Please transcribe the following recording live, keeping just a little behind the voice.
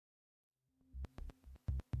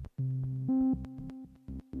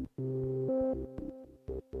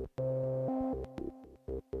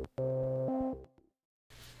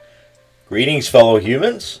Greetings, fellow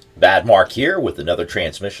humans. Bad Mark here with another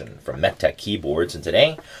transmission from Metre Keyboards, and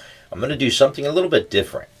today I'm going to do something a little bit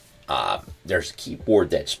different. There's a keyboard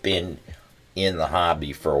that's been in the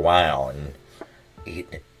hobby for a while, and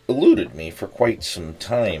it eluded me for quite some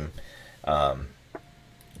time, and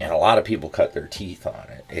a lot of people cut their teeth on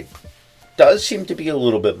it. It does seem to be a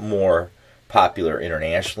little bit more popular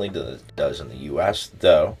internationally than it does in the US,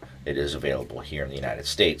 though it is available here in the United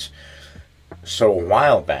States. So a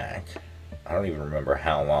while back, I don't even remember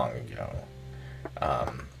how long ago,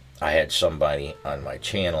 I had somebody on my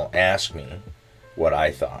channel ask me what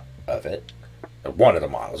I thought of it. One of the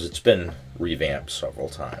models. It's been revamped several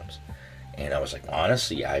times. And I was like,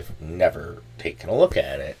 honestly, I've never taken a look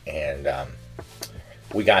at it. And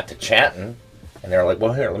we got to chatting, and they're like,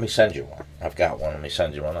 well, here, let me send you one. I've got one. Let me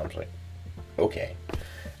send you one. I was like, okay.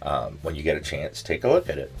 When you get a chance, take a look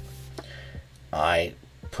at it. I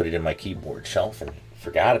put it in my keyboard shelf and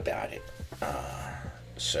forgot about it.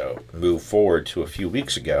 So moved forward to a few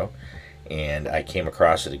weeks ago, and I came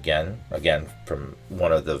across it again from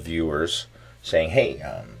one of the viewers saying, hey,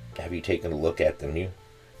 have you taken a look at the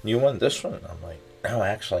new one, this one? I'm like, no,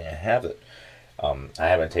 actually I haven't. I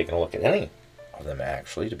haven't taken a look at any of them,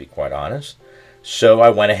 actually, to be quite honest. So I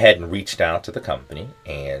went ahead and reached out to the company,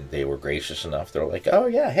 and they were gracious enough. They're like, oh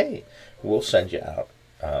yeah, hey, we'll send you out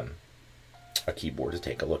a keyboard to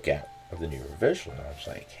take a look at of the new revision. And I was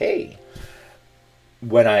like, hey.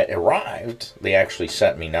 When I arrived, they actually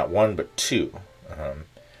sent me not one but two.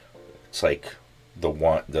 It's like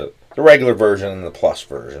the regular version and the plus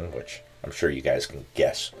version, which I'm sure you guys can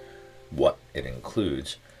guess what it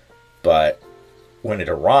includes. But when it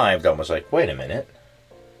arrived, I was like, wait a minute,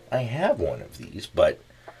 I have one of these, but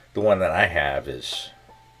the one that I have is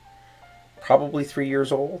probably 3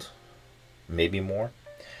 years old, maybe more.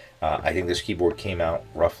 I think this keyboard came out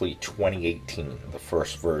roughly 2018, the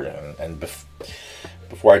first version. And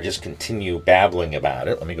before I just continue babbling about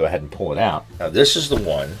it, let me go ahead and pull it out. Now, this is the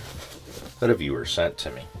one that a viewer sent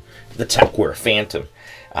to me, the Tecware Phantom.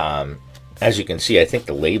 As you can see, I think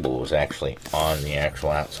the label was actually on the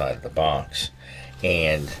actual outside of the box.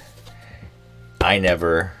 And I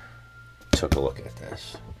never took a look at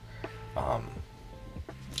this.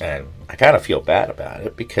 And I kind of feel bad about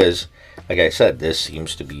it because, like I said, this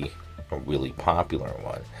seems to be a really popular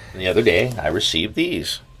one. And the other day, I received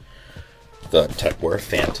these. The Tecware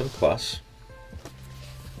Phantom Plus.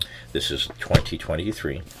 This is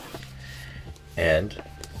 2023. And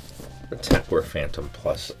the Tecware Phantom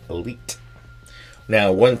Plus Elite.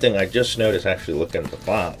 Now, one thing I just noticed actually looking at the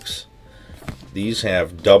box, these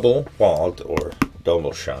have double-walled or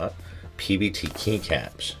double-shot PBT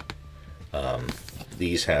keycaps.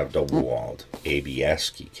 These have double-walled ABS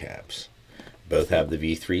keycaps. Both have the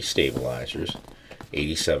V3 stabilizers,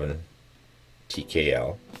 87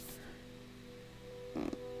 TKL.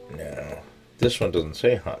 Now, this one doesn't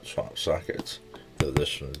say hot swap sockets, though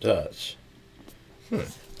this one does.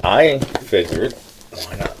 I figured,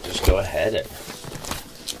 why not just go ahead and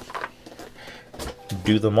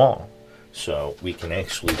do them all, so we can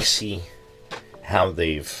actually see how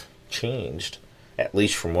they've changed, at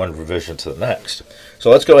least from one revision to the next. So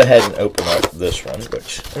let's go ahead and open up this one,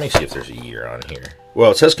 which, let me see if there's a year on here.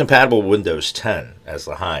 Well, it says compatible with Windows 10 as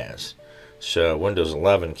the highest. So Windows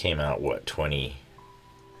 11 came out, what, 20...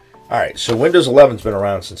 Alright, so Windows 11's been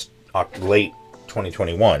around since late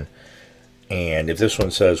 2021. And if this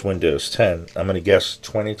one says Windows 10, I'm going to guess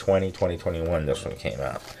 2020, 2021 this one came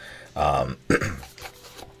out.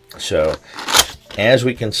 So, as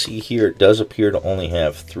we can see here, it does appear to only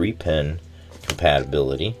have 3-pin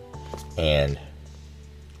compatibility. And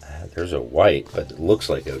there's a white, but it looks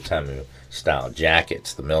like a Otemu style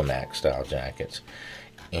jackets, the Milmac style jackets.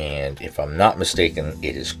 And if I'm not mistaken,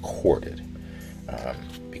 it is corded.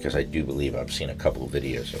 Because I do believe I've seen a couple of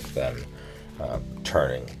videos of them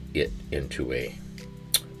turning it into a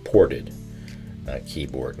ported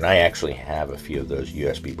keyboard. And I actually have a few of those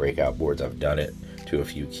USB breakout boards. I've done it to a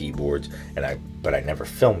few keyboards, but I never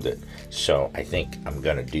filmed it. So I think I'm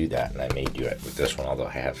going to do that, and I may do it with this one, although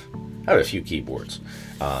I have a few keyboards.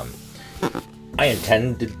 I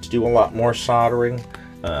intended to do a lot more soldering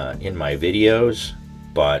in my videos,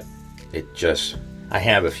 but I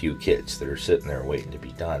have a few kits that are sitting there waiting to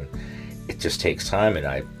be done. It just takes time, and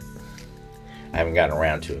I haven't gotten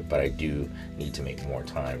around to it, but I do need to make more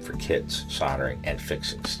time for kits, soldering, and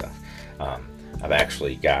fixing stuff. I've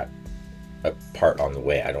actually got a part on the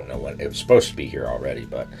way. I don't know when. It was supposed to be here already,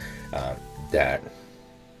 but that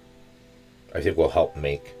I think will help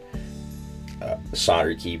make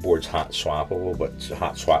solder keyboard's hot swappable, but it's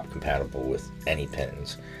hot swap compatible with any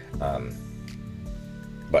pins.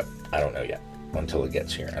 But I don't know yet until it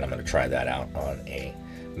gets here, and I'm going to try that out on a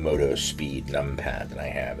Moto Speed numpad that I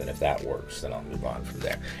have, and if that works, then I'll move on from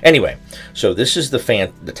there. Anyway, so this is the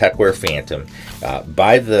Tecware Phantom.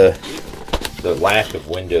 By the lack of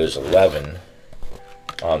Windows 11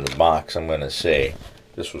 on the box, I'm going to say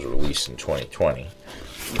this was released in 2020.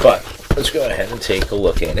 But let's go ahead and take a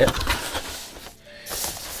look at it.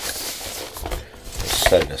 Let's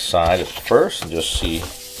set it aside at first and just see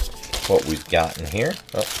what we've got in here.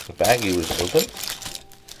 Oh, the baggie was open.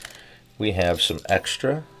 We have some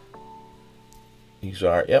extra. These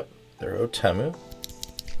are, yep, they're Otemu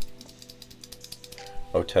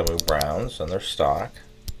browns, and they're stock.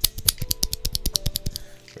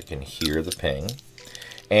 We can hear the ping.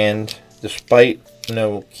 And despite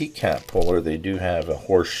no keycap puller, they do have a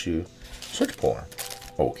horseshoe switch puller.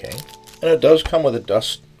 Okay. And it does come with a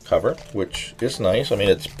dust cover, which is nice. I mean,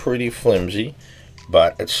 it's pretty flimsy,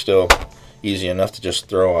 but it's still easy enough to just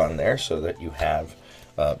throw on there so that you have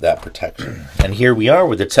that protection. And here we are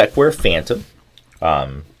with the Tecware Phantom.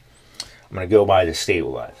 I'm going to go by the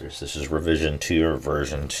stabilizers. This is revision 2 or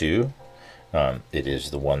version 2. It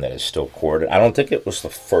is the one that is still corded. I don't think it was the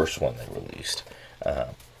first one they released,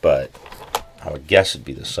 but I would guess it'd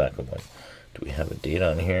be the second one. Do we have a date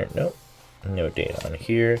on here? Nope. No date on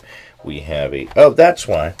here. We have a... Oh, that's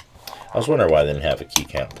why. I was wondering why they didn't have a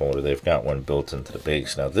keycap puller. They've got one built into the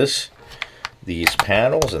base. Now these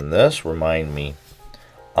panels and this remind me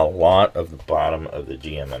a lot of the bottom of the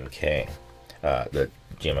GMMK. The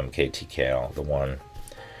GMMK TKL, the one,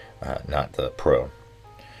 not the Pro.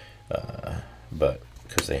 But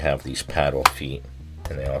because they have these paddle feet,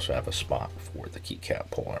 and they also have a spot for the keycap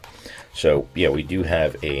puller. So yeah, we do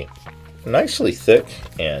have a nicely thick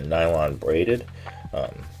and nylon braided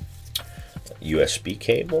USB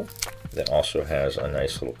cable that also has a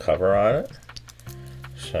nice little cover on it.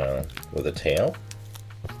 So with a tail,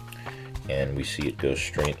 and we see it goes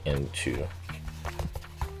straight into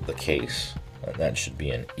the case. And that should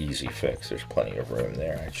be an easy fix. There's plenty of room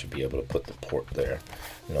there. I should be able to put the port there,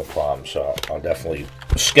 no problem. So I'll definitely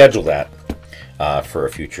schedule that for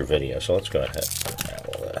a future video. So let's go ahead and have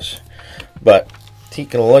all this. But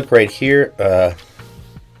taking a look right here,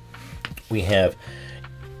 we have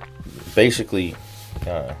basically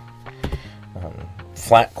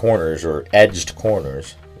flat corners or edged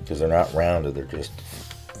corners, because they're not rounded, they're just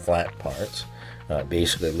flat parts.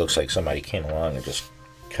 Basically, it looks like somebody came along and just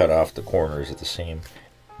cut off the corners at the same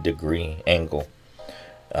angle.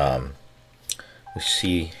 We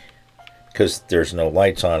see, because there's no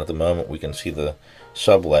lights on at the moment, we can see the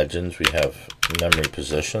sub legends. We have memory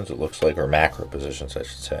positions, it looks like, or macro positions, I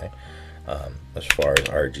should say, as far as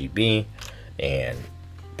RGB and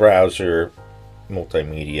browser,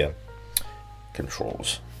 multimedia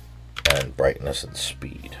controls, and brightness and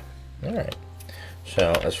speed. Alright,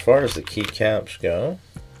 so as far as the keycaps go,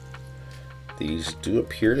 these do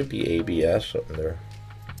appear to be ABS, and they're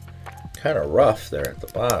kind of rough there at the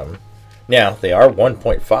bottom. Now, they are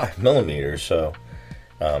 1.5 millimeters, so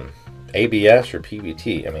ABS or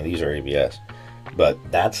PBT, I mean, these are ABS, but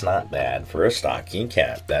that's not bad for a stock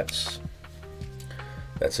keycap. That's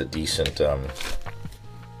a decent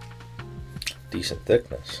decent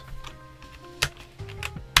thickness.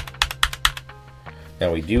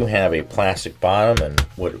 Now, we do have a plastic bottom and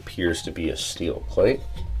what appears to be a steel plate.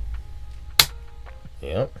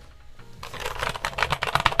 Yep.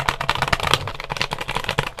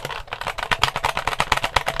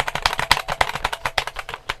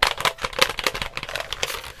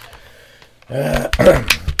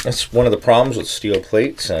 That's one of the problems with steel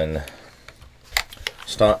plates and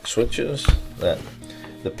stock switches, that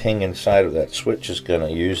the ping inside of that switch is going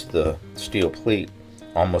to use the steel plate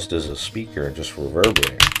almost as a speaker and just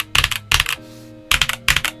reverberate.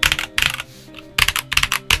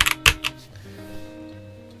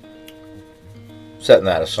 Setting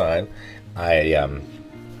that aside, I'm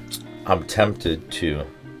tempted to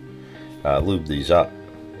lube these up,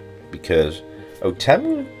 because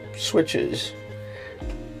Otemu switches,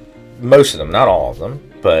 most of them, not all of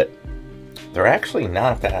them, but they're actually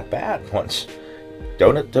not that bad. Once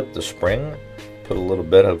donut dip the spring, put a little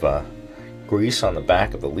bit of grease on the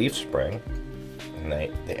back of the leaf spring, and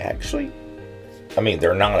they actually, I mean,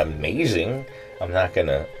 they're not amazing. I'm not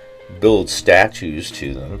gonna build statues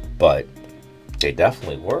to them, but they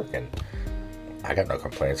definitely work, and I got no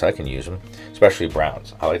complaints. I can use them, especially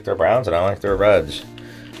browns. I like their browns and I like their reds.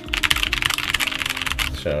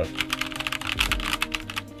 So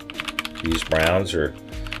these browns are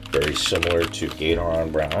very similar to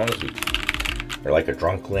Gatoron browns. They're like a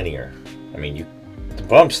drunk linear. I mean, the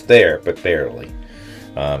bump's there, but barely.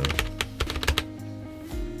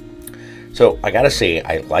 So I gotta say,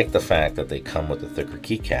 I like the fact that they come with the thicker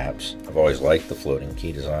keycaps. I've always liked the floating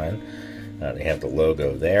key design. They have the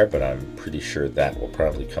logo there, but I'm pretty sure that will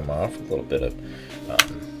probably come off with a little bit of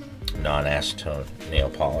non-acetone nail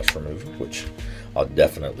polish remover, which I'll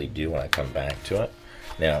definitely do when I come back to it.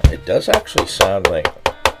 Now, it does actually sound like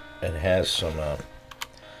it has some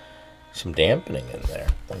dampening in there.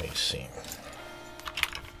 Let me see.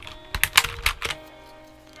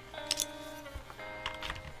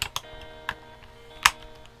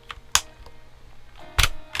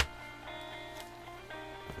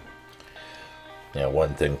 Now,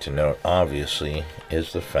 one thing to note, obviously,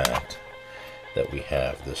 is the fact that we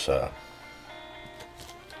have this, where's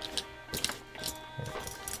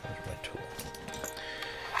my tool?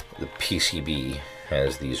 The PCB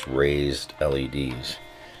has these raised LEDs,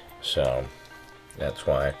 so that's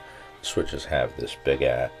why the switches have this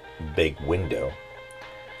big window,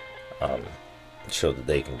 so that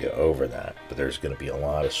they can go over that. But there's going to be a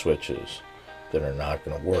lot of switches that are not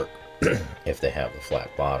going to work if they have the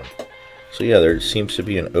flat bottom. So yeah, there seems to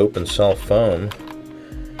be an open cell foam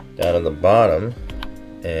down on the bottom,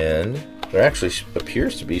 and there actually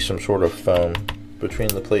appears to be some sort of foam between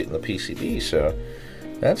the plate and the PCB, so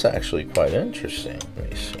that's actually quite interesting. Let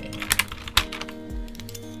me see.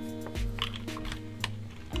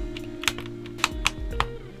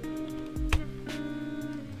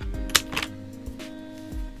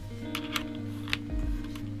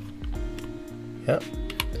 Yep,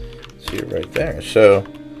 see it right there. So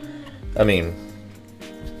I mean,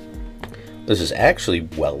 this is actually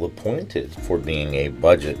well appointed for being a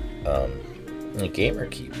budget gamer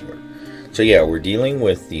keyboard. So yeah, we're dealing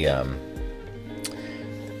with the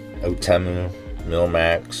Otemu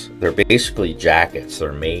Milmax. They're basically jackets.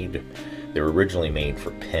 They're originally made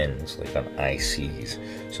for pins, like on ICs,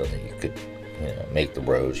 so that you could, make the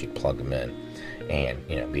rows, you plug them in,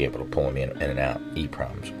 and be able to pull them in and out,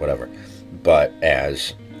 EEPROMs, whatever. But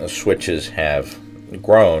as the switches have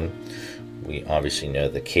grown, we obviously know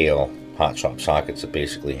the Kale hot swap sockets that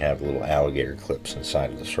basically have little alligator clips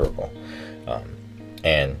inside of the circle,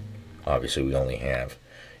 and obviously we only have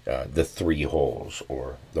the 3 holes,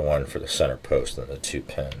 or the one for the center post and the 2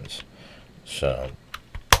 pins. So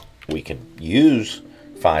we can use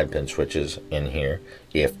 5-pin switches in here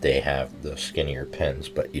if they have the skinnier pins,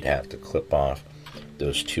 but you'd have to clip off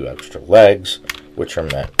those 2 extra legs, which are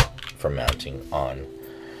meant for mounting on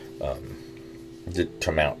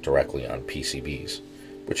to mount directly on PCBs,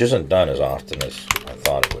 which isn't done as often as I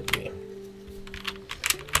thought it would be.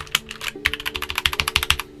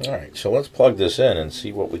 Alright, so let's plug this in and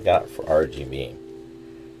see what we got for RGB.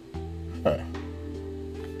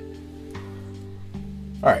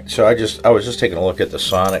 Alright, so I was just taking a look at the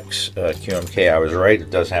Sonix QMK. I was right, it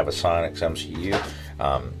does have a Sonix MCU.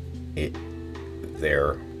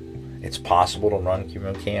 It's possible to run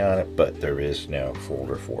QMK on it, but there is no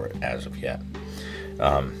folder for it as of yet.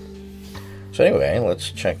 So anyway, let's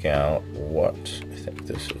check out what I think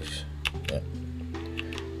this is. Yep.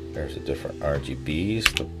 There's the different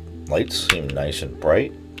RGBs. The lights seem nice and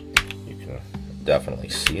bright. You can definitely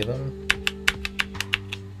see them.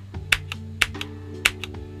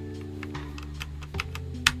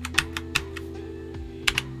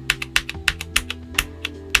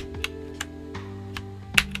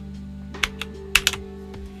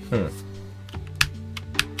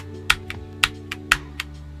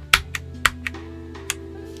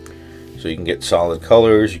 So you can get solid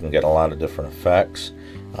colors, you can get a lot of different effects.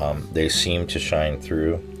 They seem to shine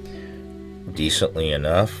through decently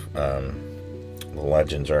enough. The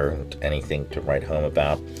legends aren't anything to write home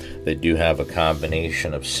about. They do have a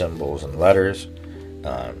combination of symbols and letters.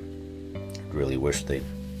 Really wish they'd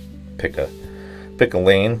pick a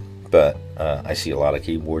lane, but I see a lot of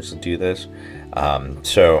keyboards that do this.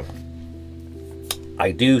 So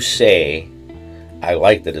I do say I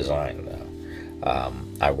like the design, though.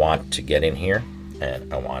 I want to get in here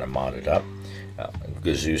and I want to mod it up.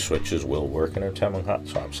 Gazoo switches will work in Otemu hot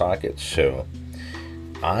swap sockets, so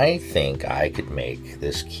I think I could make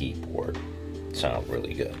this keyboard sound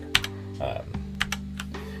really good.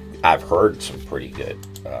 I've heard some pretty good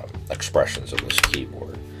expressions of this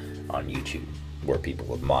keyboard on YouTube where people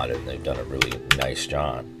have modded and they've done a really nice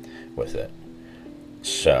job with it.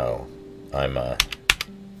 So I'm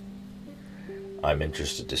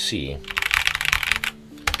interested to see.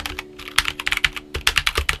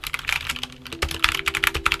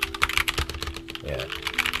 Yeah,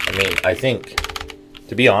 I mean, I think,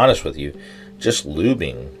 to be honest with you, just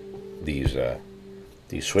lubing these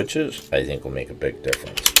switches, I think, will make a big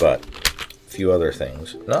difference. But few other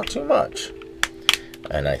things, not too much,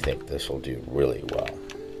 and I think this will do really well.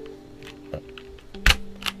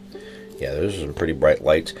 Yeah, those are some pretty bright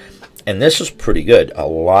lights, and this is pretty good. A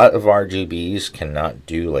lot of RGBs cannot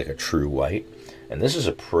do like a true white, and this is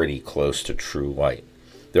a pretty close to true white.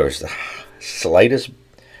 There's the slightest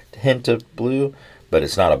hint of blue, but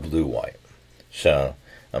it's not a blue white. So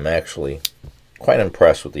I'm actually quite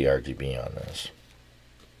impressed with the RGB on this.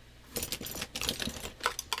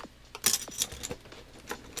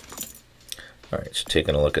 Alright, so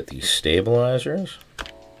taking a look at these stabilizers.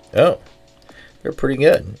 Oh, they're pretty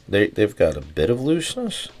good. They've got a bit of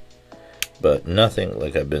looseness, but nothing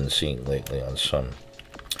like I've been seeing lately on some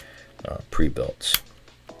pre-builts.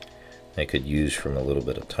 They could use from a little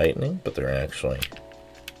bit of tightening, but they're actually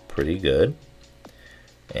pretty good.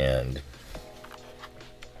 And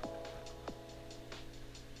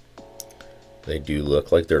they do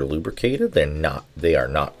look like they're lubricated. They're not. They are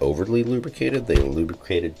not overly lubricated. They are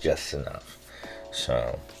lubricated just enough.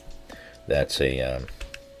 So that's a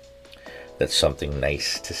that's something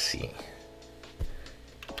nice to see.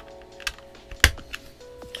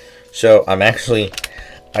 So I'm actually,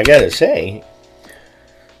 I gotta say,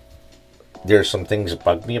 there's some things that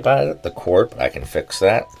bug me about it. The cord, but I can fix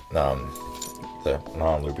that. The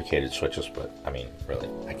non-lubricated switches, but I mean, really,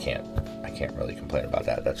 I can't really complain about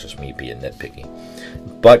that. That's just me being nitpicky.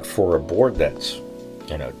 But for a board that's,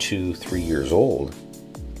 you know, 2-3 years old,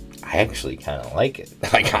 I actually kind of like it.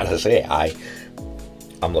 I gotta say,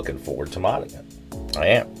 I'm looking forward to modding it. I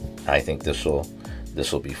am. I think this will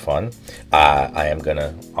be fun.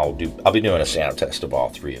 I'll be doing a sound test of all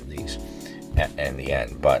 3 of these in the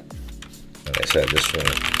end. But like I said, this one.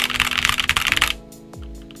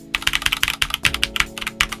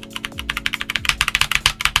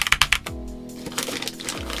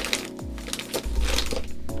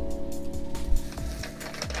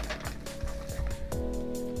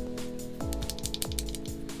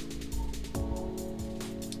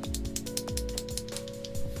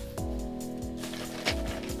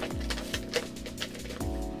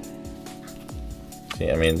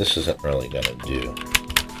 I mean, this isn't really going to do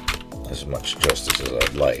as much justice as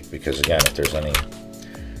I'd like, because again, if there's any,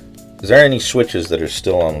 is there any switches that are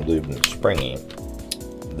still unlubed and springy,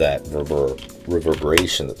 that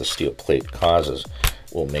reverberation that the steel plate causes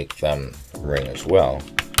will make them ring as well.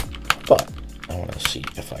 But I want to see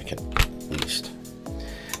if I can at least.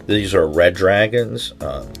 These are Red Dragons.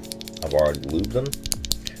 I've already lubed them.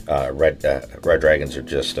 Red Dragons are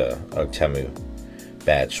just Temu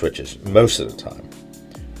bad switches most of the time.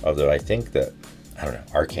 Although I think that, I don't know,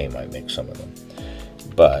 Arcane might make some of them.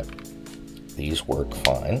 But these work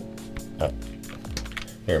fine. Oh,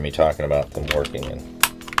 hear me talking about them working in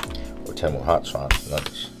Temu hotspot.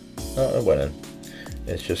 Nice. Oh, it went in.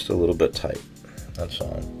 It's just a little bit tight. That's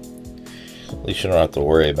all. At least you don't have to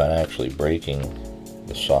worry about actually breaking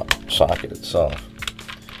the socket itself.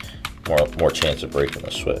 More chance of breaking the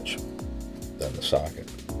switch than the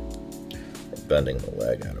socket. Or bending the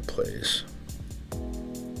leg out of place.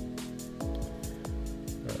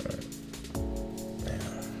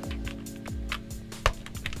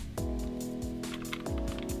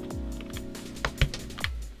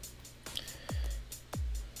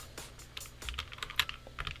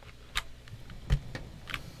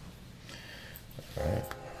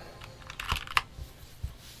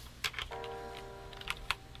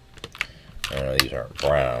 These aren't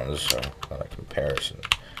browns, so not a comparison,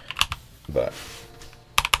 but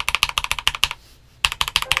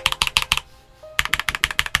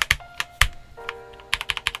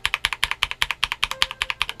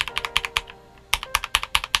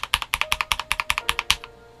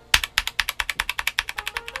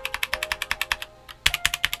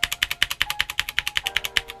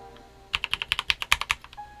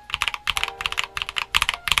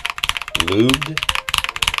lubed.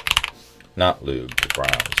 Not lubed, the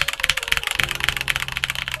browns.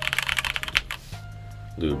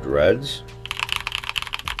 Lubed reds.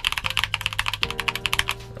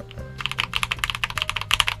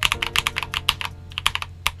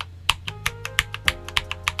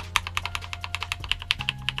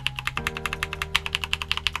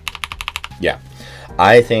 Yeah,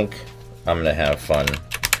 I think I'm going to have fun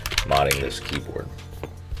modding this keyboard.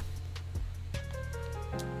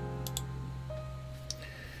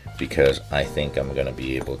 Because I think I'm going to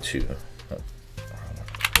be able to,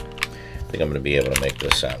 make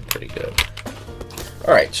this sound pretty good.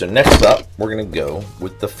 Alright, so next up, we're going to go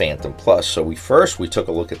with the Phantom Plus. So we took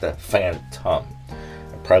a look at the Phantom,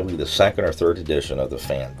 probably the 2nd or 3rd edition of the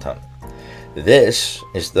Phantom. This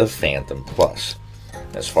is the Phantom Plus.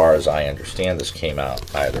 As far as I understand, this came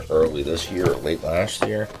out either early this year or late last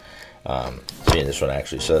year. See, this one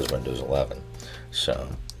actually says Windows 11. So,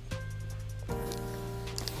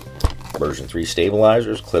 version 3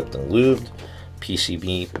 stabilizers, clipped and lubed,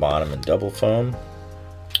 PCB bottom and double foam,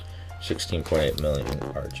 16.8 million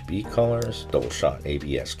RGB colors, double shot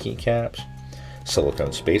ABS keycaps, silicone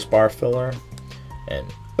spacebar filler, and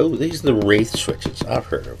oh, these are the Wraith switches. I've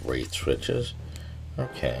heard of Wraith switches.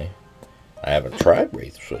 Okay. I haven't tried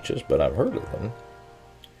Wraith switches, but I've heard of them.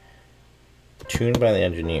 Tuned by the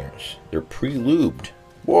engineers. They're pre-lubed.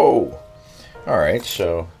 Whoa! Alright,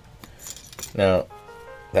 so now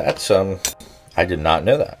that's I did not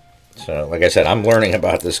know that. So like I said, I'm learning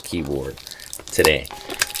about this keyboard today.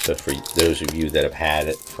 So for those of you that have had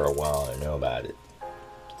it for a while and know about it,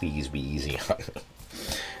 please be easy on me.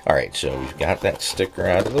 Alright, so we've got that sticker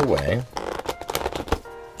out of the way.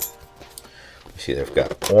 See, they've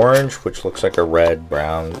got orange, which looks like a red,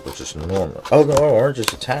 brown, which is normal. Oh, no, orange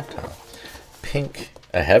is a tactile. Pink,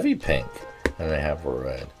 a heavy pink, and they have a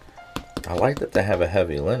red. I like that they have a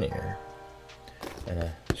heavy linear and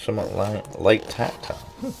a somewhat light tactile.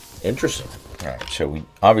 Interesting. Alright, so we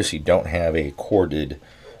obviously don't have a corded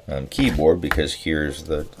keyboard because here's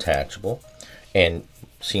the detachable. And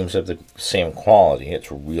seems to have the same quality.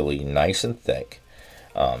 It's really nice and thick.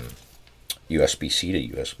 USB-C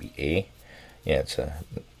to USB-A. Yeah, it's a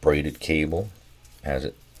braided cable. Has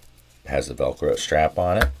the Velcro strap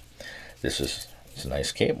on it. It's a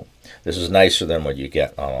nice cable. This is nicer than what you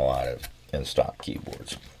get on a lot of in-stock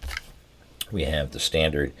keyboards. We have the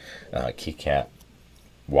standard keycap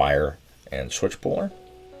wire and switch puller.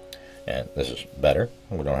 And this is better.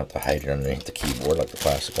 We don't have to hide it underneath the keyboard like the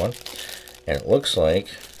plastic one. And it looks like,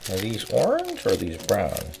 are these orange or are these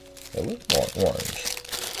brown? They look more orange.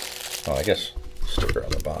 Oh, I guess sticker on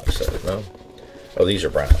the box said it, no? Oh, these are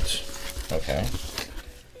browns. Okay.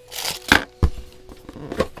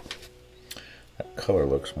 That color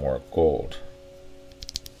looks more gold.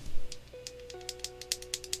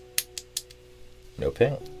 No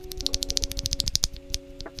pink.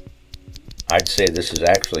 I'd say this is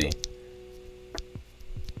actually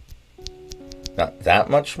not that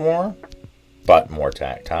much more, but more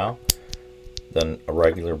tactile than a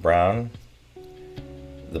regular brown.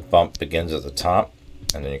 The bump begins at the top,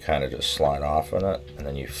 and then you kind of just slide off on it, and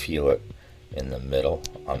then you feel it in the middle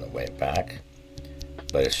on the way back.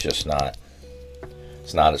 But it's just not,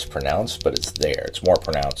 it's not as pronounced, but it's there. It's more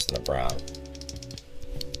pronounced than the brown.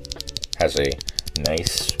 Has a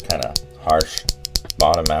nice kind of harsh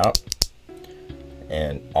bottom out,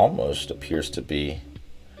 and almost appears to be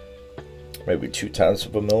maybe 0.2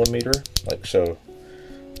 of a millimeter, like so.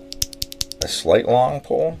 A slight long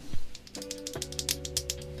pull.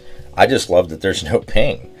 I just love that there's no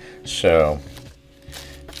ping, so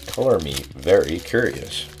color me very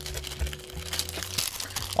curious.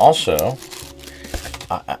 Also,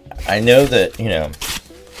 I know that, you know,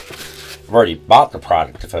 I've already bought the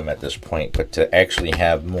product if I'm at this point, but to actually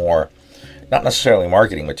have more, not necessarily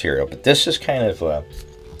marketing material, but this is kind of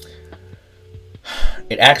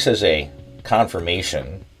it acts as a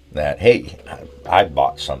confirmation that, hey, I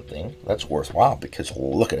bought something that's worthwhile because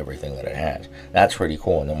look at everything that it has. That's pretty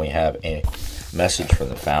cool. And then we have a message from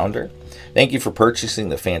the founder. Thank you for purchasing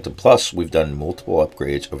the Phantom Plus. We've done multiple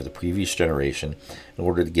upgrades over the previous generation in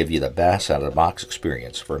order to give you the best out of the box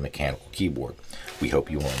experience for a mechanical keyboard. We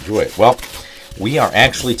hope you will enjoy it. Well, we are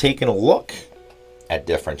actually taking a look at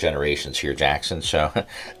different generations here, Jackson. So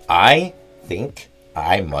I think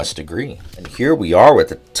I must agree. And here we are with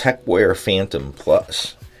the Tecware Phantom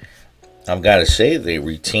Plus. I've got to say, they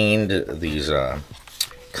retained these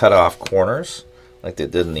cut-off corners like they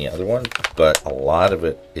did in the other one, but a lot of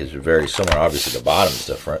it is very similar. Obviously, the bottom's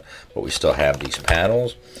different, but we still have these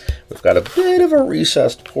panels. We've got a bit of a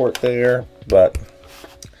recessed port there, but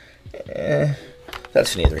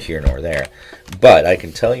that's neither here nor there. But I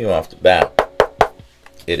can tell you off the bat,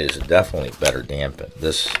 it is definitely better dampened.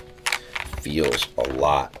 This feels a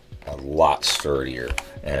lot sturdier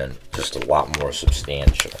and just a lot more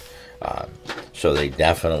substantial. So they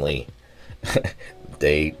definitely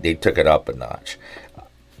they took it up a notch.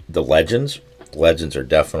 The legends are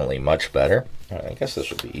definitely much better. I guess this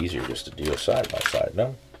would be easier just to do a side by side,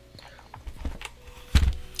 no?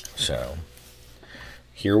 So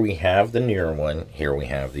here we have the newer one, here we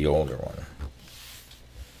have the older one.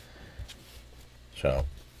 So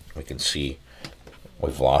we can see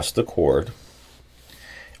we've lost the cord.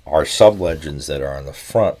 Our sub-legends that are on the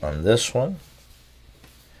front on this one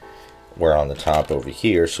were on the top over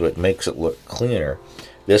here, so it makes it look cleaner.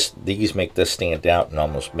 These make this stand out and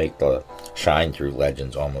almost make the shine through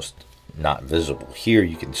legends almost not visible. Here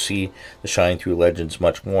you can see the shine through legends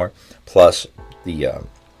much more, plus the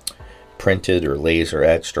printed or laser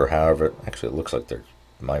etched or however. Actually, it looks like they're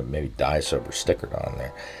maybe dye silver stickered on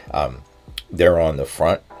there. They're on the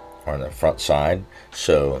front, or on the front side,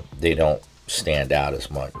 so they don't stand out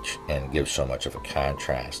as much and give so much of a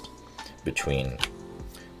contrast between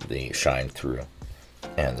the shine through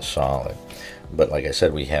and the solid. But like I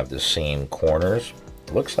said, we have the same corners.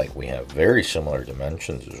 It looks like we have very similar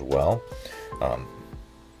dimensions as well.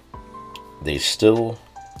 They still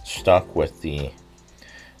stuck with the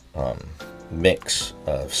mix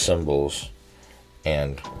of symbols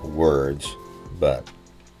and words, but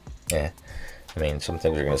I mean, some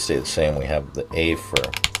things are going to stay the same. We have the A for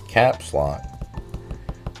caps lock.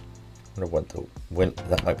 I wonder what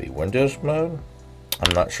that might be Windows mode.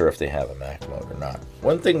 I'm not sure if they have a Mac mode or not.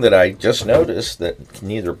 One thing that I just noticed that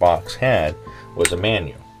neither box had was a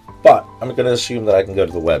manual, but I'm going to assume that I can go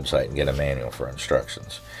to the website and get a manual for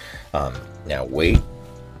instructions. Now weight.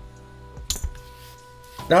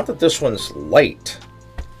 Not that this one's light,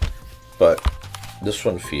 but this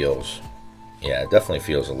one feels, yeah, it definitely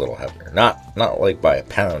feels a little heavier. Not like by a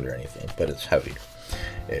pound or anything, but it's heavier.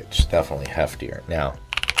 It's definitely heftier. Now,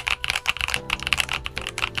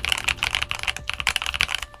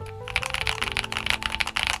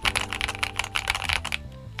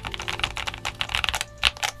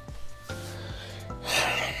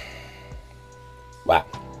 wow.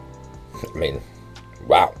 I mean,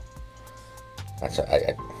 wow. That's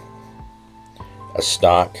a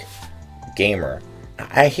stock gamer.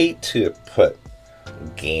 I hate to put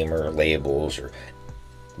gamer labels or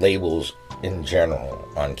labels in general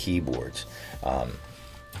on keyboards.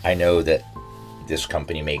 I know that this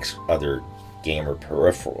company makes other gamer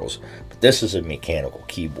peripherals, but this is a mechanical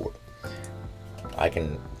keyboard. I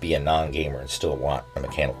can be a non-gamer and still want a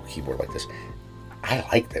mechanical keyboard like this. I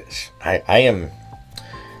like this. I am,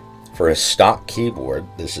 for a stock keyboard,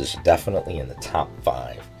 this is definitely in the top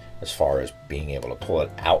 5 as far as being able to pull it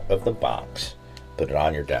out of the box, put it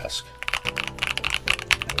on your desk,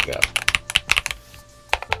 and go.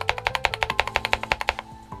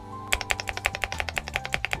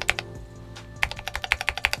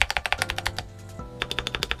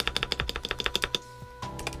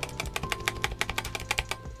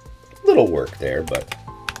 Little work there, but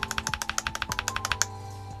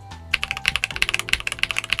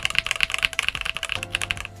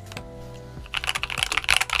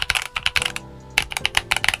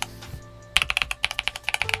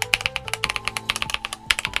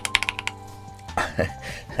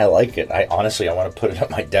I like it. I honestly want to put it at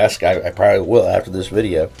my desk. I probably will after this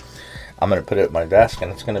video. I'm going to put it at my desk,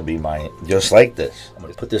 and it's going to be just like this. I'm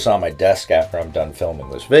going to put this on my desk after I'm done filming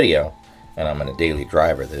this video, and I'm going to daily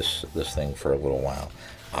driver this thing for a little while.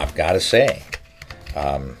 I've got to say,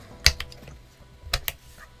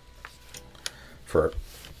 for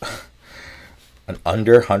an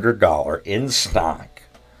under $100 in stock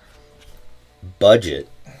budget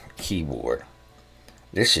keyboard,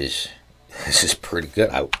 this is pretty good.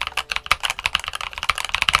 I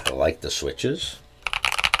like the switches.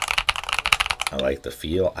 I like the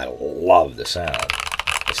feel. I love the sound.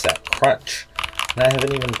 It's that crunch. And I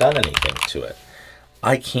haven't even done anything to it.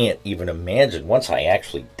 I can't even imagine once I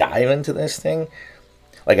actually dive into this thing.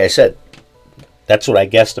 Like I said, that's what I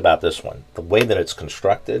guessed about this one. The way that it's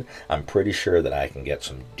constructed, I'm pretty sure that I can get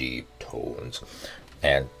some deep tones.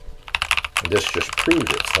 And this just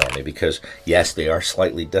proved it for me, because yes, they are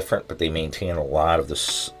slightly different, but they maintain a lot of the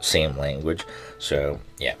same language. So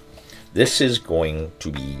yeah, this is going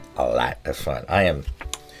to be a lot of fun. I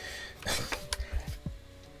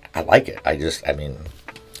like it. I mean,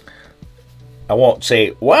 I won't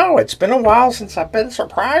say, wow, it's been a while since I've been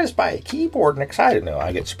surprised by a keyboard and excited. No,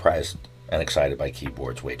 I get surprised and excited by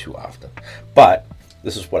keyboards way too often. But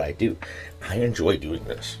this is what I do. I enjoy doing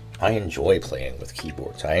this. I enjoy playing with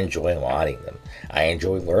keyboards. I enjoy modding them. I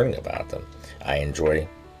enjoy learning about them. I enjoy,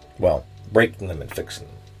 well, breaking them and fixing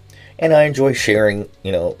them. And I enjoy sharing,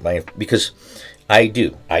 because I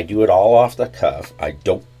do it all off the cuff. I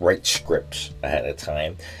don't write scripts ahead of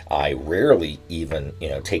time. I rarely even,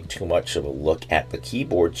 take too much of a look at the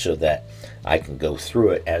keyboard so that I can go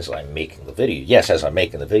through it as I'm making the video. Yes, as I'm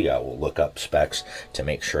making the video, I will look up specs to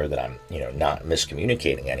make sure that I'm, not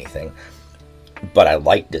miscommunicating anything. But I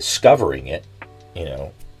like discovering it,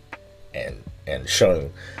 and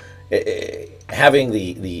showing, having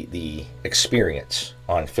the experience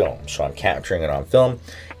on film. So I'm capturing it on film,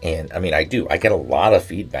 and I mean, I get a lot of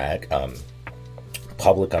feedback,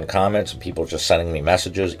 public on comments, and people just sending me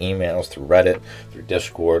messages, emails through Reddit, through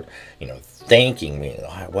Discord, thanking me.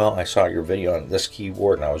 Well, I saw your video on this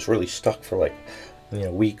keyboard, and I was really stuck for like,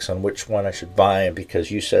 weeks on which one I should buy, because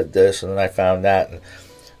you said this, and then I found that, and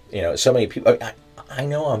so many people. I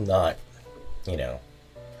know I'm not you know,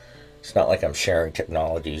 it's not like I'm sharing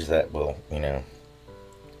technologies that will, you know,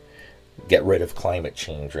 get rid of climate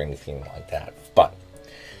change or anything like that. But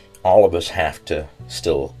all of us have to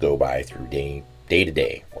still go by through day to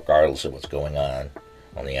day, regardless of what's going on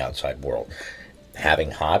the outside world.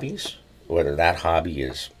 Having hobbies, whether that hobby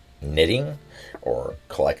is knitting or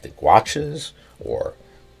collecting watches or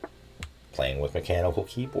playing with mechanical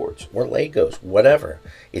keyboards or Legos, whatever.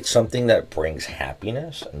 It's something that brings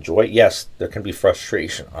happiness and joy. Yes, there can be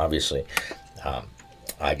frustration, obviously.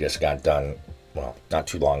 I just got done, well, not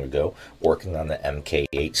too long ago, working on the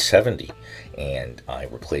MK870, and I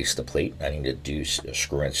replaced the plate. I needed to do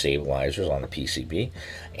screw-in stabilizers on the PCB,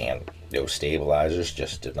 and those stabilizers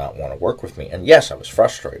just did not want to work with me. And yes, I was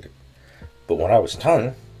frustrated, but when I was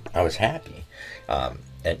done, I was happy.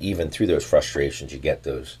 And even through those frustrations, you get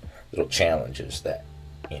those little challenges that,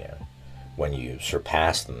 you know, when you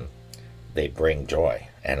surpass them, they bring joy.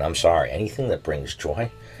 And I'm sorry, anything that brings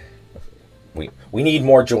joy, we need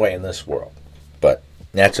more joy in this world. But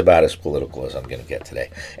that's about as political as I'm going to get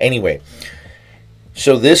today. Anyway,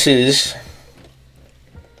 so this is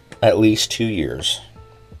at least 2 years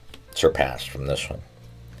surpassed from this one.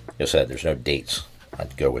 Like I said, there's no dates.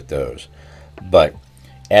 I'd go with those. But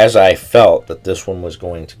as I felt that this one was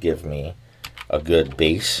going to give me a good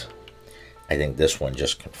base, I think this one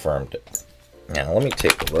just confirmed it. Now let me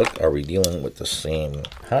take a look. Are we dealing with the same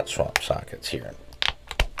hot swap sockets here?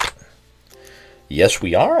 Yes,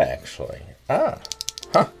 we are actually.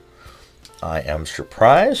 I am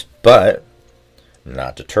surprised, but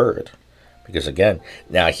not deterred. Because again,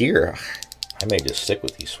 now here, I may just stick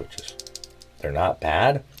with these switches. They're not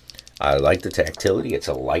bad. I like the tactility. It's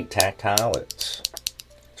a light tactile. It's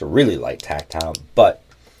a really light tactile, but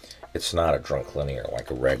it's not a drunk linear like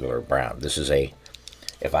a regular brown. This is a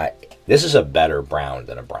better brown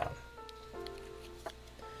than a brown.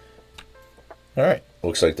 All right,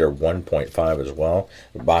 looks like they're 1.5 as well.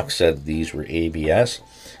 The box said these were ABS.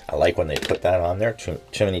 I like when they put that on there. Too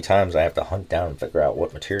many times I have to hunt down and figure out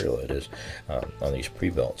what material it is on these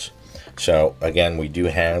pre-builts. So again, we do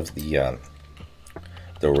have the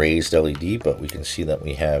raised LED, but we can see that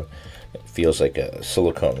we have, it feels like a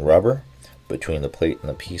silicone rubber between the plate and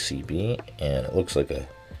the PCB, and it looks like a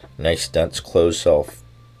nice dense closed cell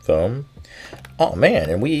foam. Oh man,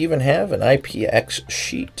 and we even have an IPX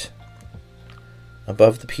sheet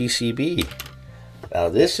above the PCB. Now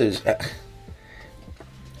this is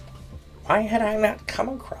why had I not come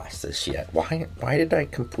across this yet? Why did I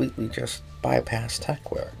completely just bypass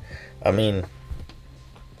Tecware? I mean,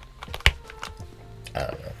 I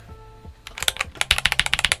don't know.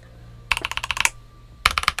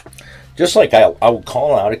 Just like I will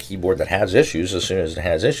call out a keyboard that has issues as soon as it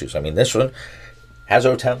has issues. I mean, this one has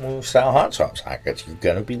O10 style hot swap sockets. You're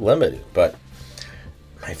going to be limited. But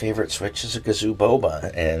my favorite switch is a Gazoo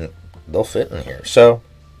Boba, and they'll fit in here. So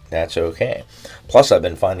that's okay. Plus, I've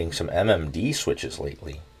been finding some MMD switches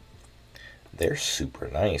lately. They're super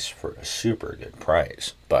nice for a super good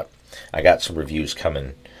price. But I got some reviews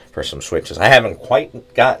coming for some switches. I haven't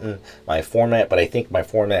quite gotten my format, but I think my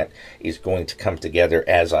format is going to come together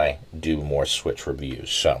as I do more switch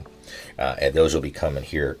reviews. So and those will be coming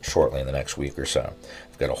here shortly in the next week or so.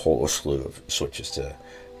 I've got a whole slew of switches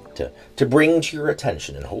to bring to your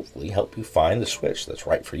attention and hopefully help you find the switch that's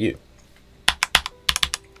right for you.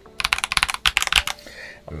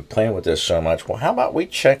 I'm playing with this so much. Well, how about we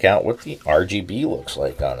check out what the RGB looks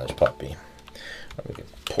like on this puppy? Let me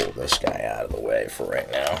pull this guy out of the way for right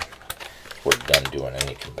now. We're done doing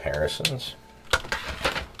any comparisons.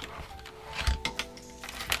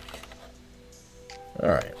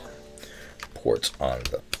 Alright. Ports on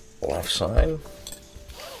the left side.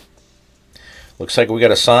 Looks like we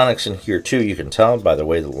got a Sonics in here too. You can tell by the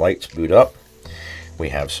way the lights boot up. We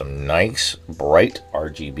have some nice bright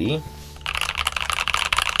RGB.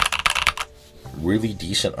 Really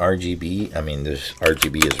decent RGB. I mean, this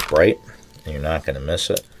RGB is bright, and you're not going to miss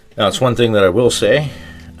it. Now, it's one thing that I will say.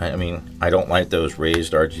 I mean, I don't like those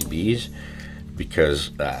raised RGBs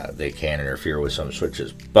because they can interfere with some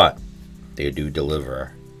switches, but they do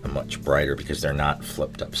deliver a much brighter because they're not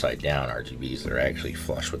flipped upside down RGBs. They're actually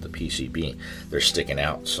flush with the PCB. They're sticking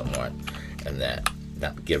out somewhat, and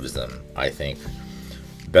that gives them, I think,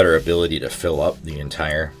 better ability to fill up the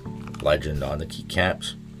entire legend on the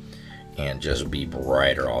keycaps and just be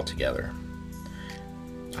brighter altogether.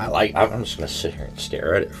 I'm just gonna sit here and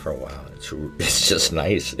stare at it for a while. It's just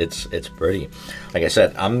nice. It's pretty. Like I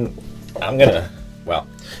said, I'm gonna, well,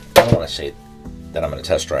 I don't want to say that I'm gonna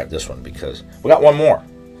test drive this one because we got one more.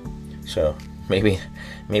 So maybe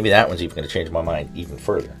that one's even gonna change my mind even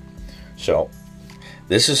further. So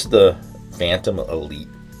this is the Phantom Elite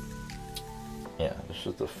Yeah, this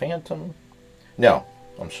is the Phantom. No,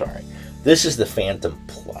 I'm sorry. This is the Phantom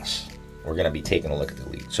Plus. We're going to be taking a look at the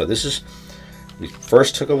Elite. So this is, we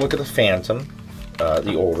first took a look at the Phantom,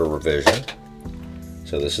 the older revision.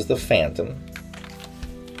 So this is the Phantom.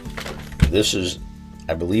 This is,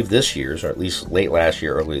 I believe, this year's, or at least late last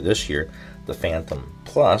year, early this year, the Phantom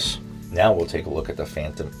Plus. Now we'll take a look at the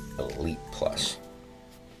Phantom Elite Plus.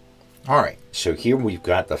 Alright, so here we've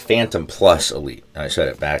got the Phantom Plus Elite. I said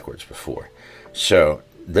it backwards before. So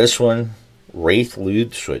this one, Wraith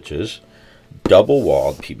lube switches, double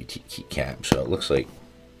walled PBT keycap. So it looks like,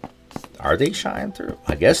 are they shine through?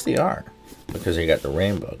 I guess they are, because they got the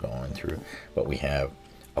rainbow going through. But we have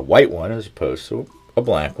a white one as opposed to a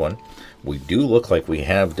black one. We do look like we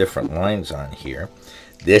have different lines on here.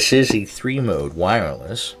 This is a 3-mode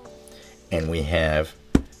wireless, and we have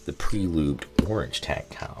the pre-lubed orange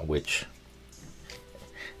tactile, which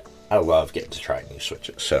I love getting to try new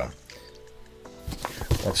switches. So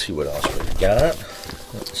let's see what else we've got.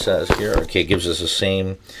 It says here, okay, it gives us the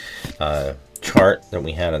same chart that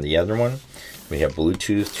we had on the other one. We have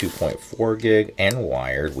Bluetooth 2.4 gig and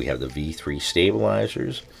wired. We have the V3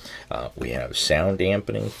 stabilizers. We have sound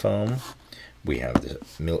dampening foam. We have the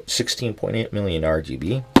 16.8 million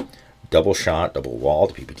RGB, double shot, double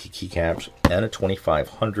walled PPT keycaps, and a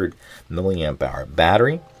 2500 milliamp hour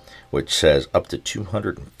battery, which says up to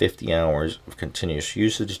 250 hours of continuous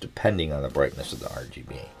usage depending on the brightness of the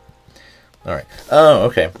RGB. All right. Oh,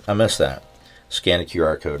 okay. I missed that. Scan a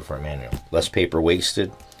QR code for a manual. Less paper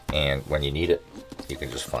wasted, and when you need it, you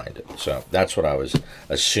can just find it. So that's what I was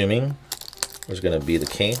assuming was going to be the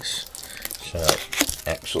case. So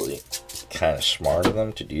actually kind of smart of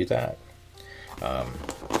them to do that.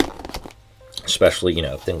 Especially, you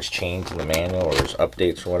know, if things change in the manual or there's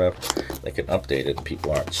updates or whatever, they can update it and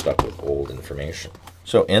people aren't stuck with old information.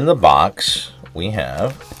 So in the box, we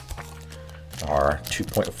have our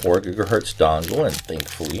 2.4 gigahertz dongle, and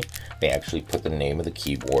thankfully they actually put the name of the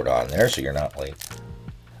keyboard on there, so you're not like,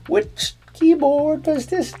 which keyboard does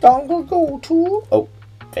this dongle go to? Oh,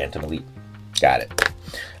 Phantom Elite. Got it.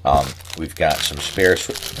 We've got some spare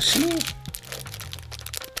switches. See?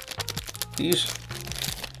 These,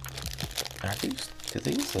 are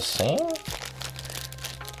these the same?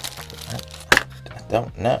 I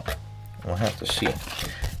don't know. We'll have to see.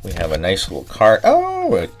 We have a nice little card.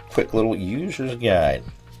 Oh, a quick little user's guide.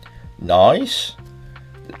 Nice.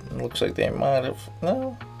 It looks like they might have,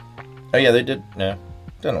 no. Oh yeah, they did. No,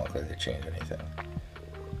 doesn't look like they changed anything.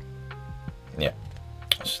 Yeah,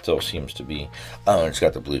 still seems to be. Oh, it's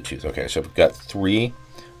got the Bluetooth. Okay, so we've got 3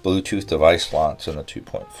 Bluetooth device slots in the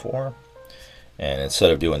 2.4. And instead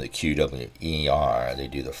of doing the QWER, they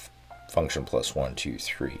do the function plus 1, 2,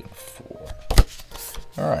 3, and 4.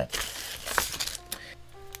 All right.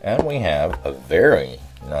 And we have a very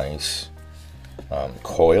nice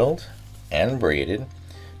coiled and braided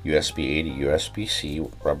USB-A to USB-C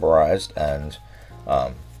rubberized, and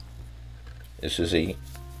this is a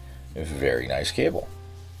very nice cable.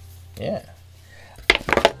 Yeah,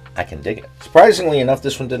 I can dig it. Surprisingly enough,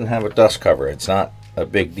 this one didn't have a dust cover. It's not a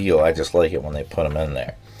big deal. I just like it when they put them in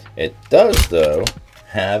there. It does, though,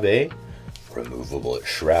 have a removable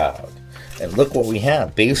shroud. And look what we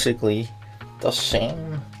have. Basically, the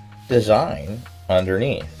same design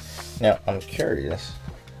underneath. Now, I'm curious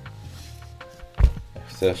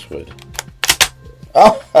if this would...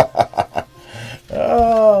 Oh!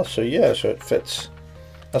 Oh, so yeah, so it fits.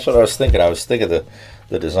 That's what I was thinking. I was thinking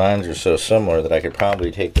the designs are so similar that I could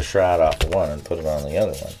probably take the shroud off of one and put it on the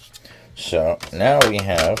other one. So now we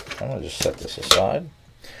have, I'm going to just set this aside.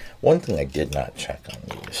 One thing I did not check on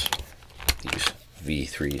these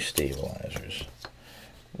V3 stabilizers.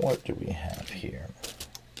 What do we have here?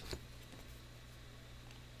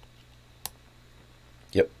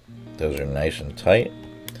 Yep, those are nice and tight.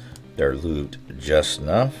 They're lubed just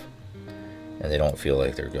enough, and they don't feel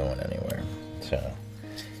like they're going anywhere. So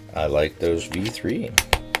I like those V3.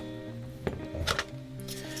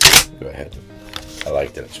 Go ahead. I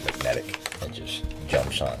like that it's magnetic. It just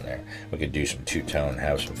jumps on there. We could do some two-tone,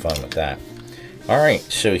 have some fun with that. All right,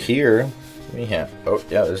 so here we have, oh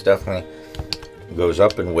yeah, this definitely goes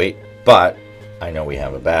up in weight, but I know we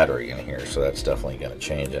have a battery in here, so that's definitely going to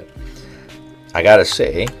change it. I gotta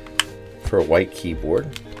say, for a white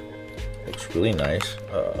keyboard, looks really nice.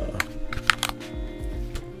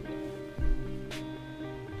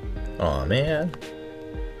 Oh man.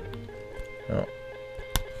 Oh.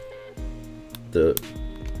 The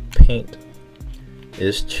paint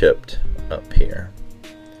is chipped up here.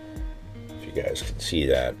 If you guys can see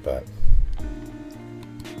that, but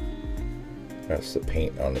that's the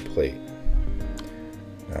paint on the plate.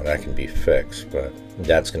 Now that can be fixed, but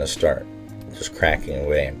that's going to start just cracking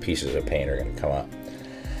away, and pieces of paint are going to come up.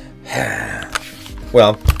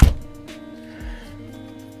 Well,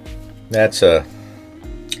 that's a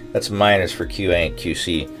minus for QA and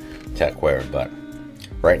QC Tecware, but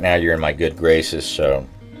right now you're in my good graces, so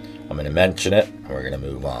I'm going to mention it, and we're going to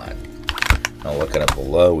move on. Now looking up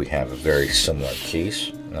below, we have a very similar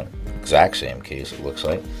case, not exact same case it looks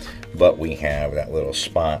like, but we have that little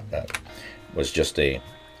spot that was just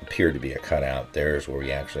appeared to be a cutout. There's where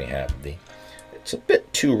we actually have it's a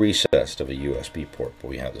bit too recessed of a USB port, but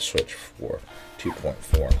we have the switch for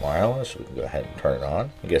 2.4 wireless. We can go ahead and turn it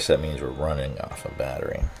on. I guess that means we're running off a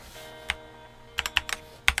battery.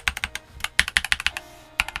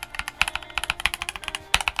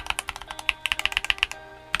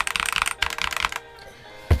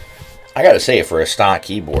 I gotta say, for a stock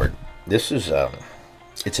keyboard, this is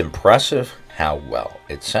it's impressive how well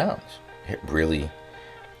it sounds. It really,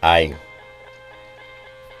 I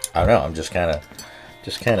don't know, I'm just kind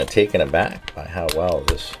of taken aback by how well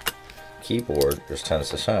this keyboard just tends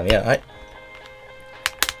to sound. Yeah,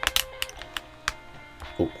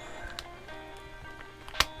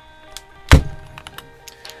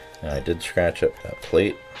 I did scratch up that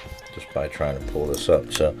plate just by trying to pull this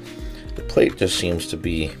up. So the plate just seems to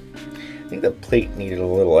be, I think the plate needed a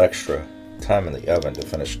little extra time in the oven to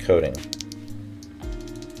finish coating.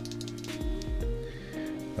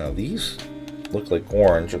 Now these look like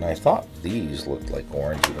orange, and I thought these looked like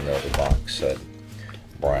orange even though the box said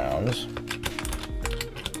browns.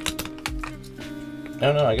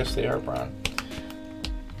 No, I guess they are brown.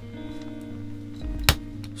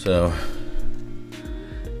 So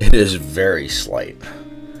it is very slight.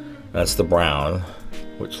 That's the brown,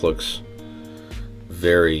 which looks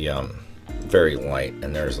very very light,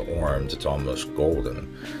 and there's the orange. It's almost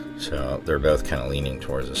golden. So they're both kind of leaning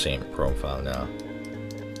towards the same profile now.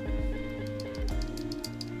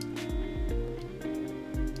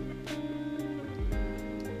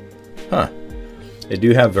 Huh. They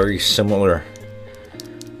do have very similar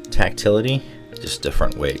tactility, just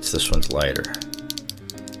different weights. This one's lighter.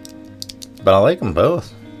 But I like them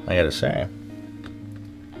both, I gotta say.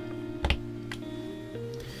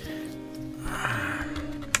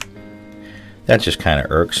 That just kind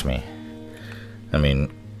of irks me. I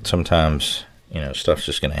mean, sometimes, you know, stuff's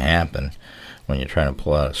just gonna happen when you're trying to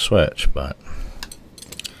pull out a switch, but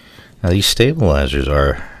now these stabilizers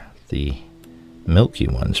are the milky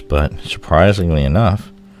ones, but surprisingly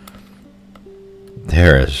enough,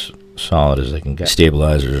 they're as solid as they can get.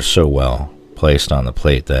 Stabilizers are so well placed on the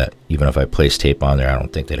plate that even if I place tape on there, I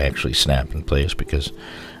don't think they'd actually snap in place, because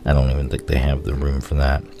I don't even think they have the room for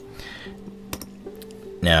that.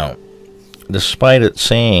 Now, despite it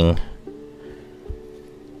saying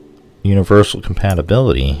universal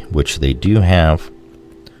compatibility, which they do have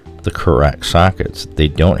the correct sockets, they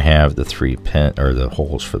don't have the 3 pin or the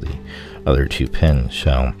holes for the other 2 pins.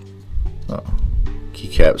 So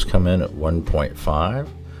keycaps come in at 1.5,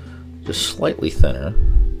 just slightly thinner,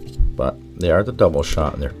 but they are the double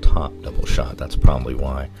shot, and they're top double shot. That's probably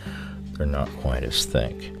why they're not quite as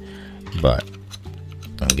thick. But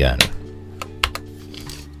again,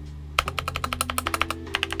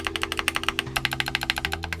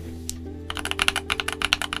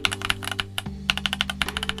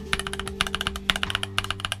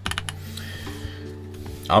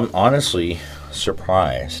 I'm honestly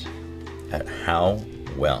surprised at how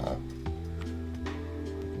well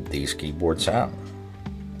these keyboards sound.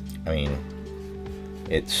 I mean,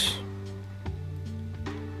 it's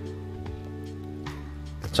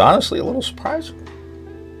honestly a little surprising.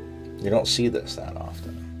 You don't see this that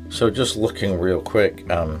often. So just looking real quick,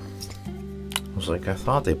 I was like, I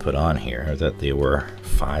thought they put on here that they were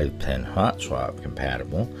 5-pin hot swap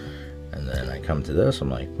compatible, and then I come to this, I'm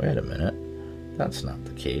like, wait a minute, that's not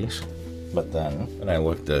the case. But then I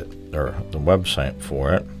looked at the website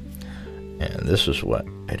for it, and this is what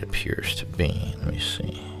it appears to be. Let me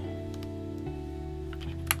see.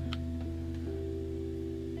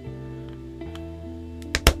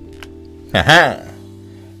 Haha!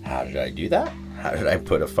 How did I do that? How did I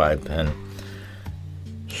put a 5-pin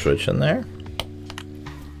switch in there?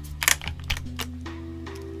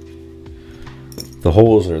 The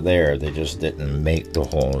holes are there, they just didn't make the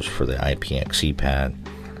holes for the IPXC pad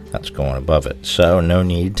that's going above it. So no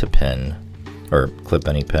need to pin or clip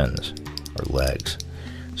any pins or legs.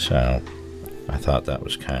 So I thought that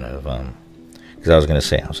was kind of, because I was going to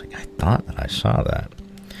say, I was like, I thought that I saw that.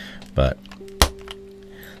 But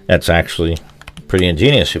that's actually pretty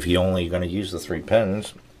ingenious if you're only going to use the 3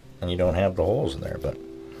 pins and you don't have the holes in there. But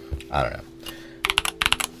I don't know.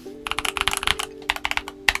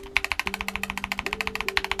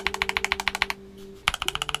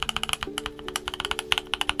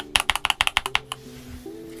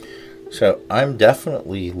 So I'm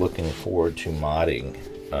definitely looking forward to modding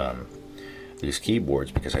these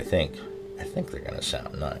keyboards because I think they're going to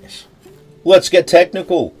sound nice. Let's get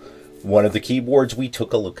technical. One of the keyboards we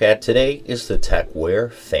took a look at today is the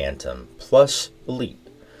Tecware Phantom Plus Elite,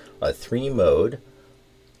 a 3-mode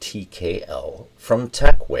TKL from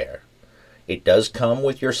Tecware. It does come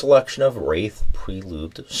with your selection of Wraith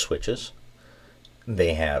pre-lubed switches.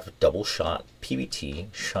 They have double-shot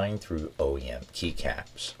PVT shine-through OEM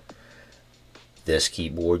keycaps. This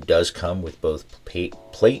keyboard does come with both plate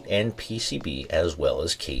and PCB, as well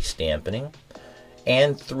as case dampening,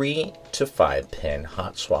 and 3 to 5 pin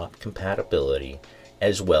hot swap compatibility,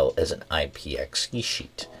 as well as an IPXC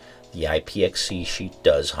sheet. The IPXC sheet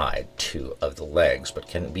does hide 2 of the legs, but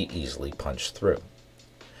can be easily punched through.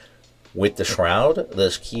 With the shroud,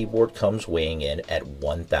 this keyboard comes weighing in at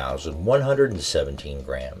 1,117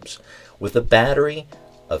 grams, with a battery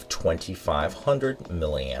of 2,500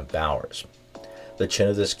 milliamp hours. The chin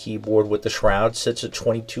of this keyboard with the shroud sits at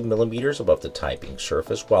 22 millimeters above the typing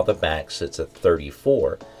surface, while the back sits at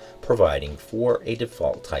 34, providing for a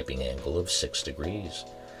default typing angle of 6 degrees.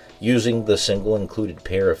 Using the single included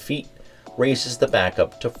pair of feet raises the back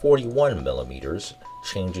up to 41 millimeters,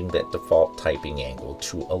 changing that default typing angle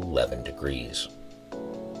to 11 degrees.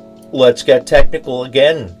 Let's get technical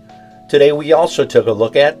again. Today we also took a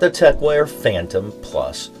look at the Tecware Phantom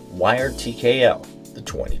Plus Wired TKL, the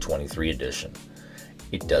 2023 edition.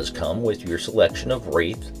 It does come with your selection of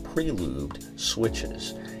Wraith pre-lubed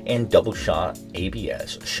switches and double-shot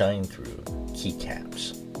ABS shine-through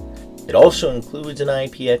keycaps. It also includes an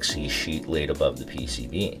IPXC sheet laid above the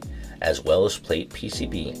PCB, as well as plate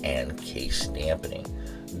PCB and case dampening,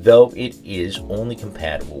 though it is only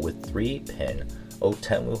compatible with 3-pin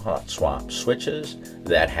Otemu hot swap switches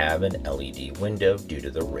that have an LED window due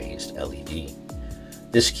to the raised LED.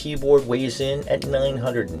 This keyboard weighs in at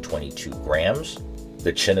 922 grams.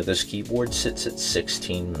 The chin of this keyboard sits at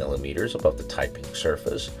 16 millimeters above the typing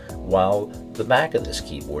surface, while the back of this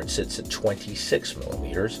keyboard sits at 26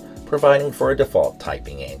 millimeters, providing for a default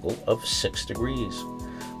typing angle of 6 degrees.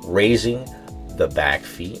 Raising the back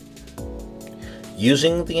feet.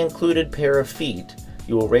 Using the included pair of feet,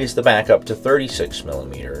 you will raise the back up to 36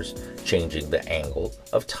 millimeters, changing the angle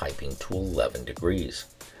of typing to 11 degrees.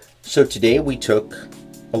 So today we took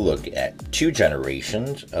a look at 2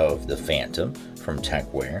 generations of the Phantom from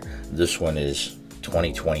Tecware. This one is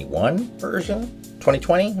 2021 version,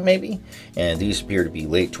 2020 maybe, and these appear to be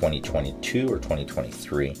late 2022 or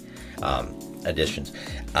 2023 editions.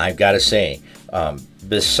 I've got to say,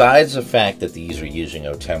 besides the fact that these are using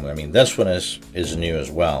Otemu, I mean, this one is new as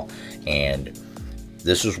well, and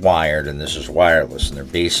this is wired and this is wireless, and they're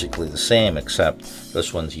basically the same, except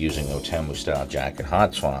this one's using Otemu style jacket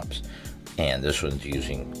hot swaps, and this one's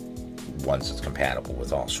using ones that's compatible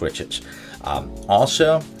with all switches.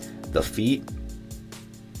 Also, the feet,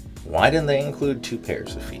 why didn't they include 2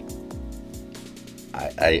 pairs of feet?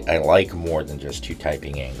 I like more than just 2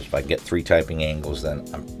 typing angles. If I get 3 typing angles, then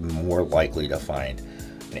I'm more likely to find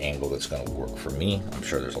an angle that's going to work for me. I'm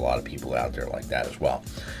sure there's a lot of people out there like that as well.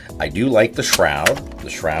 I do like the shroud. The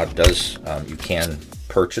shroud does, you can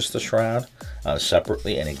purchase the shroud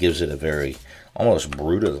separately, and it gives it a very almost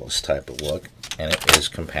brutalist type of look, and it is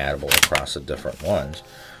compatible across the different ones.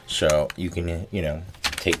 So you can, you know,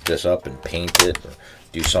 take this up and paint it, or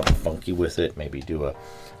do something funky with it, maybe do a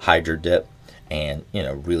hydro dip, and, you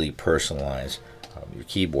know, really personalize your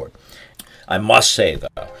keyboard. I must say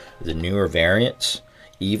though, the newer variants,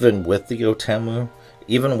 even with the Otemu,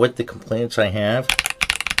 even with the complaints I have,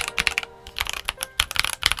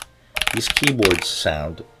 these keyboards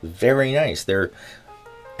sound very nice. They're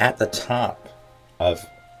at the top of,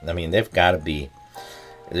 I mean, they've got to be,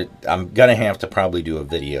 I'm going to have to probably do a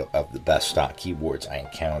video of the best stock keyboards I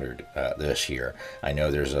encountered this year. I know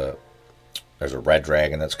there's a Red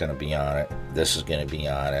Dragon that's going to be on it. This is going to be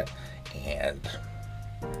on it. And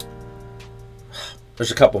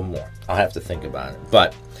there's a couple more. I'll have to think about it.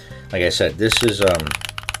 But, like I said, this is,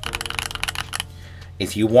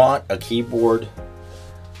 if you want a keyboard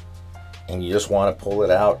and you just want to pull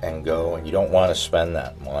it out and go, and you don't want to spend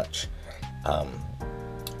that much,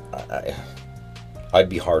 I'd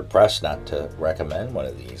be hard-pressed not to recommend one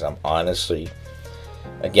of these. I'm honestly,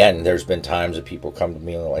 again, there's been times that people come to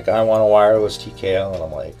me and they're like, I want a wireless TKL, and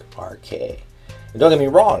I'm like, RK. And don't get me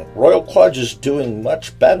wrong, Royal Kludge is doing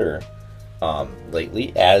much better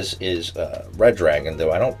lately, as is Red Dragon,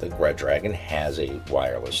 though I don't think Red Dragon has a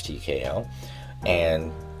wireless TKL.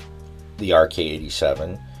 And the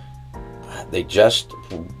RK87, they just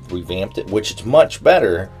revamped it, which is much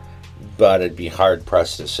better, but it'd be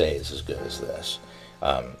hard-pressed to say it's as good as this.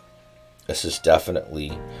 This is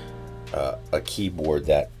definitely a keyboard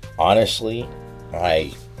that honestly,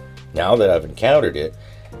 now that I've encountered it,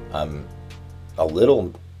 I'm a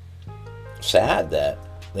little sad that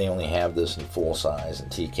they only have this in full size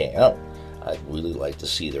and TKO. I'd really like to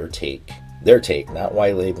see their take, not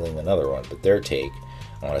white labeling another one, but their take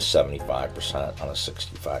on a 75%, on a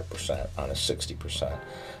 65%, on a 60%,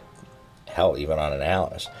 hell, even on an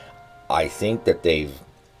Alice. I think that they've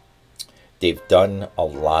done a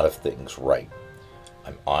lot of things right.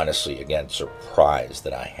 I'm honestly, again, surprised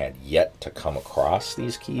that I had yet to come across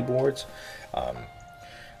these keyboards.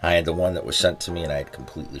 I had the one that was sent to me and I had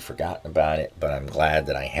completely forgotten about it, but I'm glad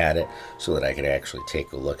that I had it so that I could actually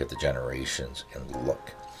take a look at the generations and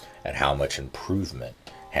look at how much improvement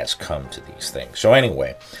has come to these things. So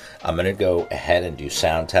anyway, I'm going to go ahead and do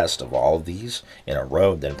sound test of all of these in a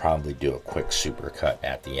row, then probably do a quick supercut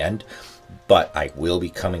at the end. But I will be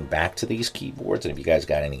coming back to these keyboards, and if you guys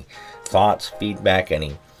got any thoughts, feedback,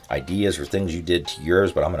 any ideas or things you did to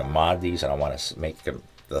yours, but I'm going to mod these and I want to make them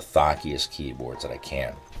the thockiest keyboards that I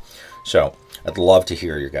can. So I'd love to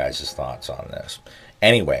hear your guys' thoughts on this.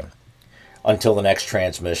 Anyway, until the next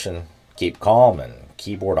transmission, keep calm and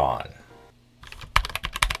keyboard on.